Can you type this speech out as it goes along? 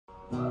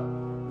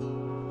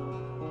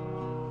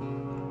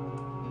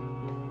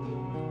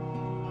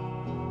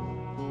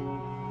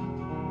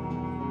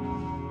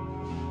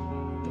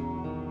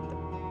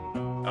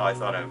No, I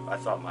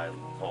thought my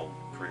whole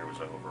career was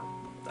over.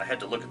 I had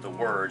to look at the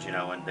words, you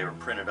know, and they were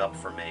printed up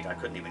for me. I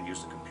couldn't even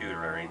use the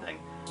computer or anything.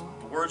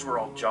 The words were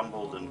all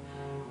jumbled,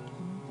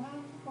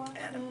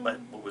 but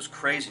what was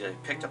crazy, I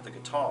picked up the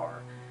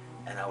guitar,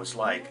 and I was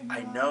like,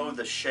 I know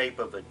the shape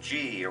of a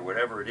G or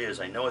whatever it is.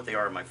 I know what they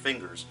are in my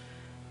fingers,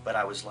 but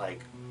I was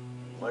like,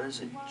 what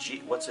is a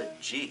G? What's a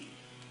G?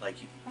 Like,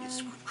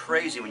 it's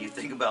crazy when you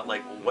think about,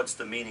 like, well, what's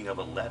the meaning of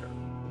a letter?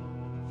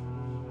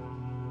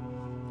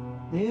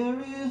 There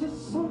is a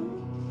song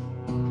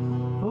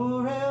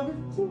for every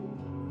two.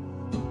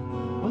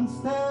 Once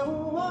there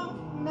were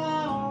one,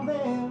 now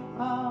there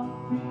are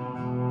three.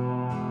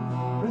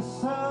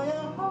 Press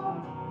your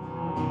heart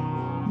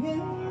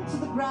into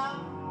the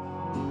ground.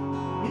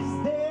 Is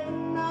there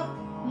enough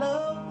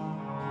love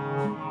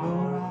to go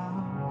around?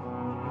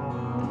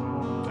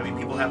 I mean,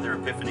 people have their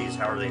epiphanies.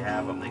 However they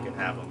have them, they can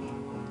have them.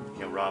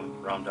 You know,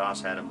 Ram Dass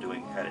had it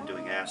doing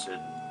acid.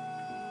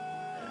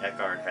 And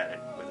Eckhart had it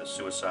with a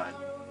suicide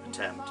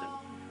attempt,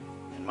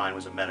 and mine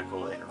was a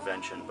medical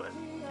intervention. But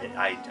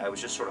I was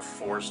just sort of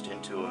forced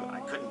into it. I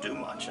couldn't do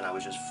much, and I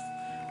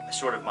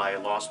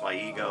lost my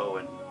ego,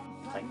 and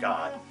thank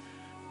God.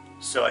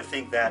 So I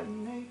think that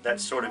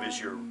sort of is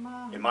your,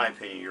 in my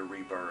opinion, your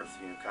rebirth.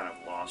 You kind of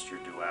lost your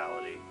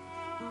duality.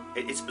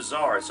 It's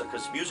bizarre. It's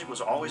because music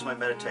was always my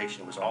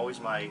meditation. It was always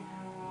my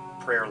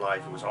prayer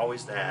life. It was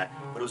always that,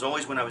 but it was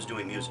always when I was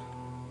doing music.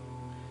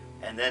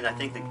 And then I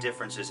think the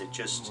difference is it's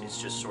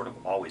just sort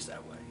of always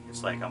that way.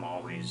 It's like I'm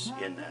always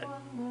in that,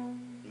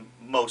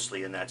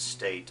 mostly in that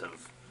state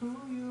of,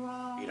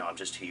 you know, I'm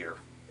just here.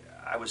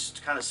 I was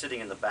kind of sitting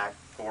in the back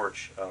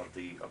porch of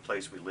a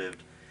place we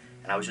lived,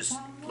 and I was just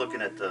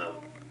looking at the,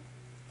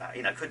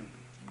 you know, I couldn't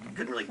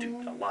really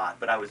do a lot,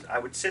 but I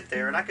would sit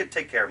there, and I could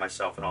take care of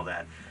myself and all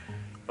that,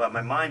 but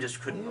my mind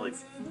just couldn't really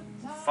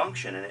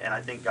function, and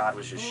I think God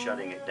was just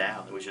shutting it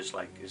down. It was just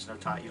like, there's no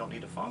time, you don't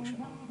need to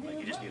function. Like,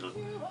 you just need to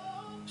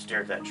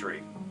stare at that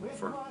tree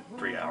for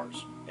 3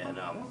 hours. And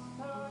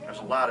there's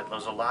a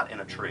lot in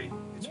a tree.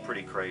 It's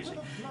pretty crazy.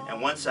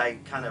 And once I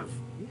kind of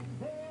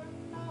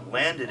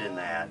landed in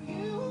that,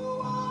 it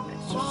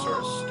just sort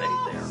of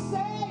stayed there.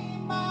 Say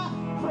my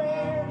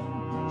prayers,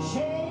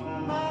 shake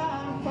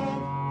my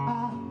head.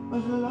 I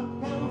was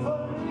looking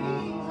for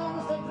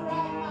reasons to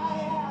drag my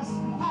ass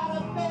out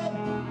of bed.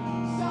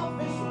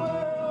 Selfish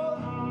world,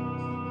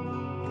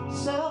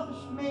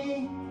 selfish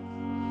me.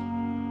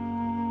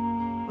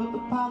 But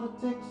the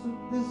politics of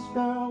this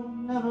girl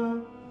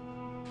never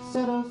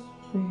set us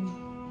free.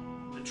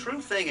 The true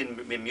thing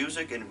in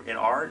music and in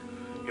art,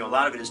 you know, a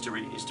lot of it is to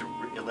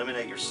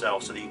eliminate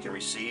yourself so that you can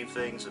receive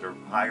things that are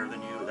higher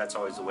than you. That's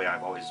always the way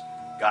I've always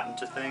gotten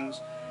to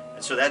things,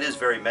 and so that is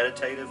very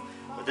meditative.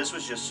 But this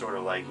was just sort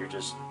of like you're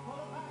just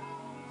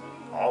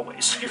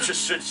always you're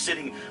just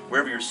sitting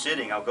wherever you're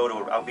sitting.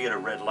 I'll be at a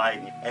red light,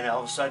 and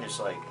all of a sudden it's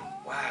like,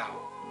 wow,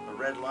 the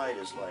red light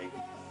is like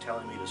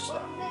telling me to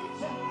stop.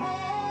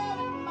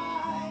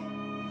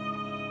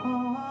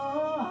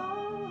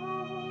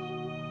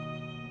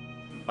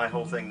 My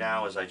whole thing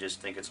now is I just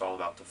think it's all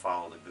about to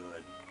follow the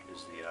good.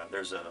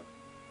 There's a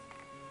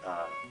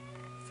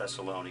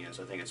Thessalonians,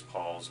 I think it's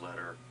Paul's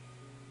letter,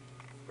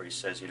 where he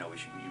says, you know,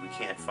 we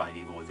can't fight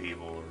evil with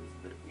evil, or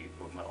that we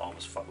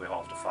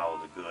all have to follow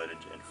the good,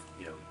 and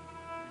you know.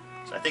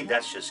 So I think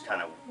that's just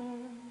kind of,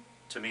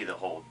 to me,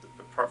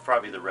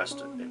 probably the rest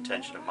of the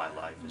intention of my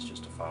life is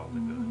just to follow the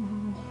good.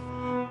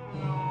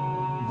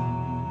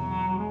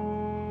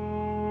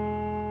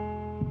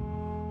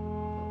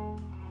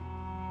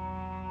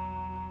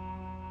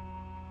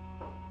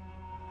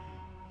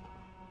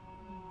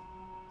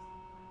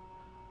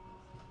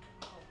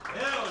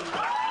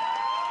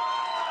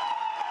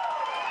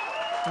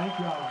 Thank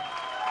y'all.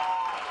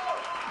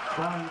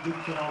 Brian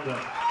Gibson on the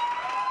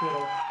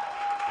fiddle.